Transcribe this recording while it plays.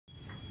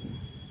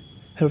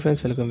Hello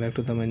friends, welcome back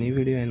to my new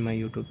video and my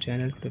YouTube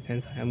channel. Today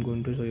friends, I am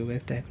going to show you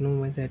guys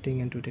Tecno setting,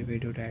 and today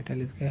video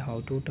title is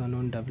how to turn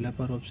on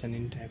developer option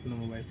in Tecno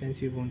Mobile.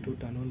 Friends, you want to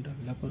turn on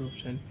developer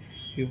option,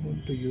 you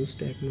want to use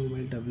Tecno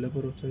Mobile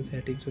developer option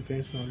setting. So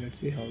friends, now let's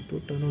see how to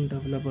turn on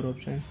developer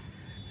option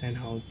and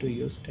how to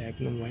use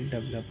Tecno Mobile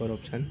developer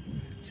option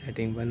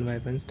setting one by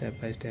one, step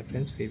by step.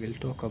 Friends, we will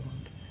talk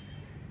about.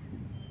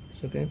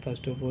 So friends,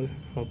 first of all,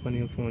 open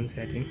your phone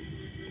setting.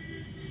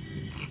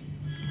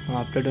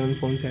 After done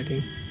phone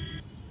setting,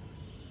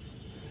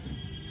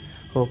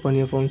 open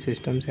your phone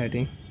system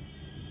setting.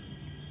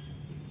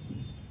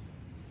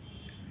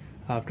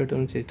 After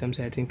turn system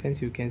setting,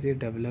 friends, you can see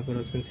developer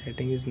option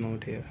setting is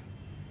not here.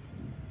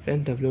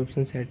 Friends, developer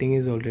option setting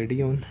is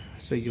already on,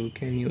 so you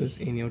can use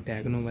in your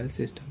Tecno Mobile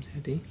system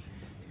setting.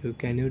 You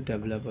can use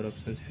developer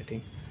option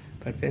setting.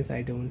 But friends,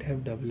 I don't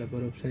have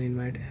developer option in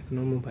my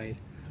Tecno Mobile.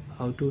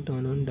 How to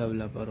turn on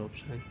developer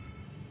option?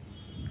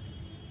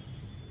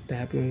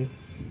 Tap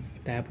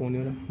on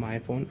your my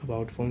phone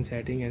about phone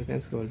setting, and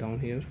friends, scroll down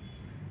here.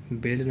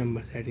 Build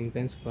number setting,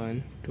 friends,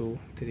 1 2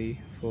 3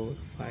 4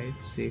 5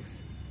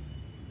 6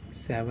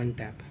 7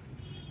 tap.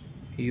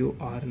 You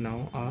are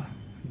now a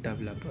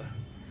developer.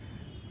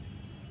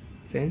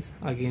 Friends,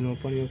 again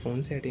open your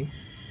phone setting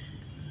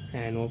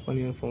and open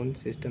your phone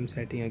system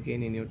setting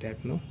again in your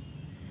Tecno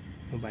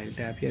Mobile.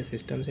 Tap here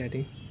system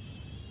setting,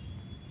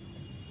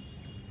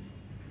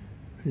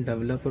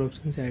 developer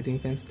option setting.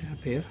 Friends,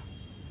 tap here.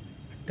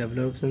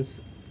 Developer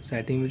options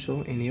setting will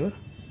show in your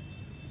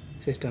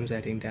system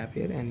setting. Tap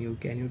here and you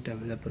can use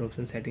developer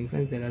option setting.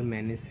 Friends, there are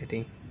many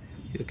settings.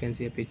 You can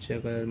see a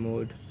picture color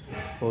mode,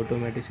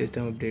 automatic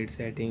system update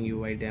setting,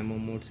 UI demo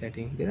mode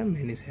setting. There are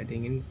many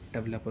settings in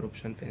developer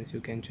option. Friends, you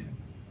can check.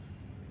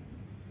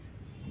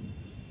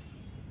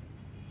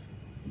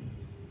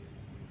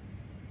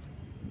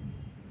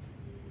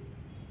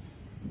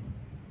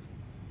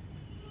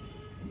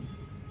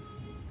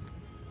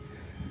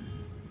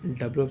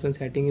 Developer option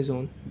setting is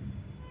on.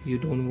 You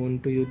don't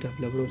want to use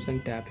developer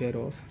option, tap here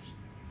off.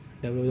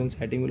 Developer option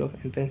setting will off.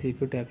 And friends,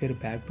 if you tap here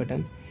back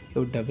button,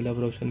 your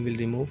developer option will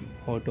remove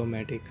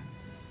automatic.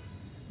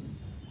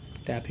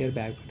 Tap here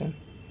back button,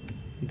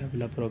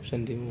 developer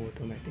option remove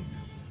automatic.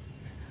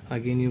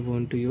 Again you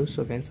want to use,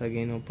 so friends,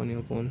 again open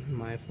your phone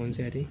my phone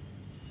setting.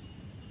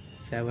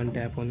 7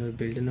 tap on your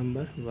build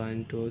number,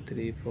 1 2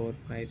 3 4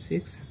 5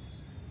 6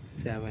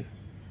 7.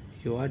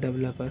 You are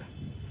developer.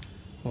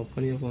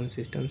 Open your phone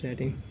system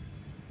setting.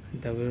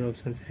 Developer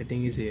option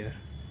setting is here.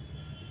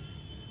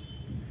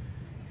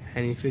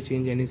 And if you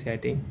change any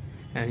setting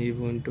and you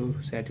want to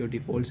set your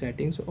default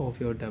settings of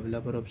your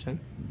developer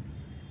option,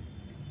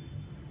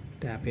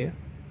 tap here,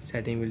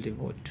 setting will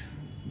default,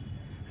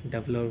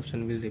 developer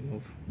option will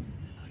remove.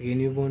 Again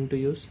you want to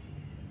use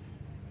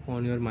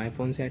on your my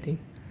phone setting,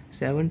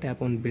 7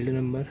 tap on build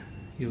number,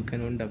 you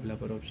can on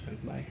developer option.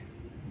 Bye.